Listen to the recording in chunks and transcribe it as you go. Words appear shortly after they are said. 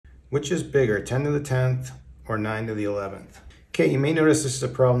Which is bigger, 10 to the 10th or 9 to the 11th? Okay, you may notice this is a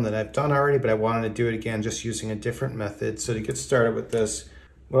problem that I've done already, but I wanted to do it again just using a different method. So to get started with this,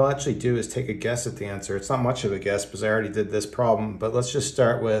 what I'll actually do is take a guess at the answer. It's not much of a guess because I already did this problem, but let's just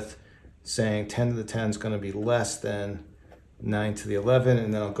start with saying 10 to the 10 is going to be less than 9 to the 11,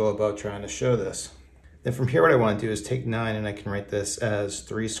 and then I'll go about trying to show this. Then from here, what I want to do is take 9, and I can write this as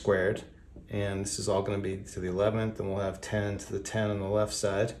 3 squared, and this is all going to be to the 11th, and we'll have 10 to the 10 on the left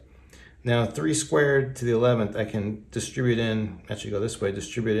side. Now 3 squared to the 11th, I can distribute in, actually go this way,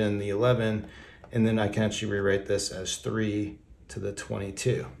 distribute in the 11, and then I can actually rewrite this as 3 to the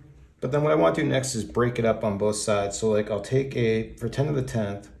 22. But then what I want to do next is break it up on both sides. So like I'll take for 10 to the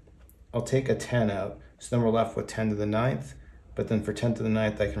 10th, I'll take a 10 out. So then we're left with 10 to the 9th, but then for 10 to the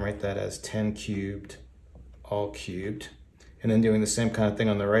 9th, I can write that as 10 cubed, all cubed. And then doing the same kind of thing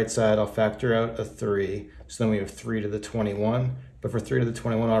on the right side, I'll factor out a 3. So then we have 3 to the 21. But for 3 to the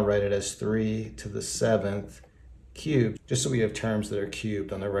 21, I'll write it as 3 to the 7th cubed, just so we have terms that are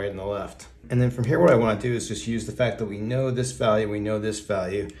cubed on the right and the left. And then from here, what I want to do is just use the fact that we know this value, we know this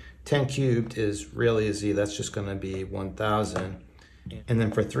value. 10 cubed is real easy. That's just going to be 1,000. And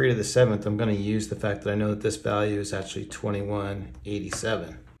then for 3 to the 7th, I'm going to use the fact that I know that this value is actually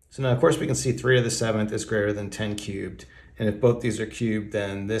 2187. So now, of course, we can see 3 to the 7th is greater than 10 cubed. And if both these are cubed,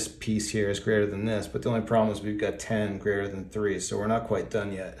 then this piece here is greater than this. But the only problem is we've got 10 greater than 3, so we're not quite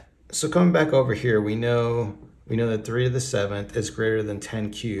done yet. So coming back over here, we know that 3 to the 7th is greater than 10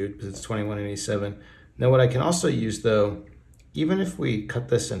 cubed because it's 2187. Now what I can also use though, even if we cut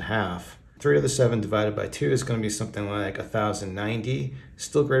this in half, 3 to the 7 divided by 2 is going to be something like 1090,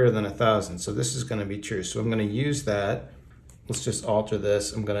 still greater than 1000. So this is going to be true. So I'm going to use that. Let's just alter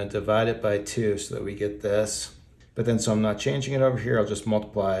this. I'm going to divide it by 2 so that we get this. But then, so I'm not changing it over here, I'll just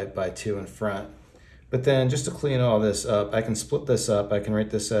multiply it by 2 in front. But then just to clean all this up, I can split this up. I can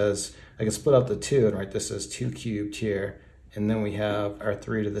write this as, I can split out the 2 and write this as 2 cubed here. And then we have our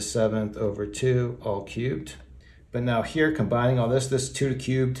 3 to the 7th over 2, all cubed. But now here, combining all this 2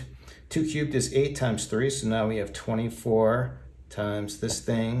 cubed is 8 times 3. So now we have 24 times this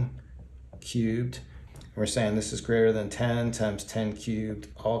thing cubed. And we're saying this is greater than 10 times 10 cubed,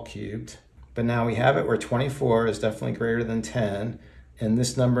 all cubed. But now we have it where 24 is definitely greater than 10. And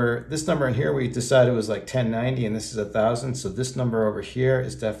this number in here, we decided was like 1090 and this is 1000. So this number over here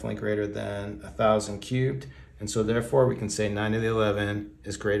is definitely greater than 1000 cubed. And so therefore we can say 9 to the 11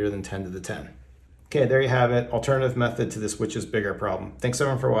 is greater than 10 to the 10. Okay, there you have it. Alternative method to this which is bigger problem. Thanks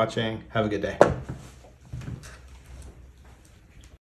everyone for watching. Have a good day.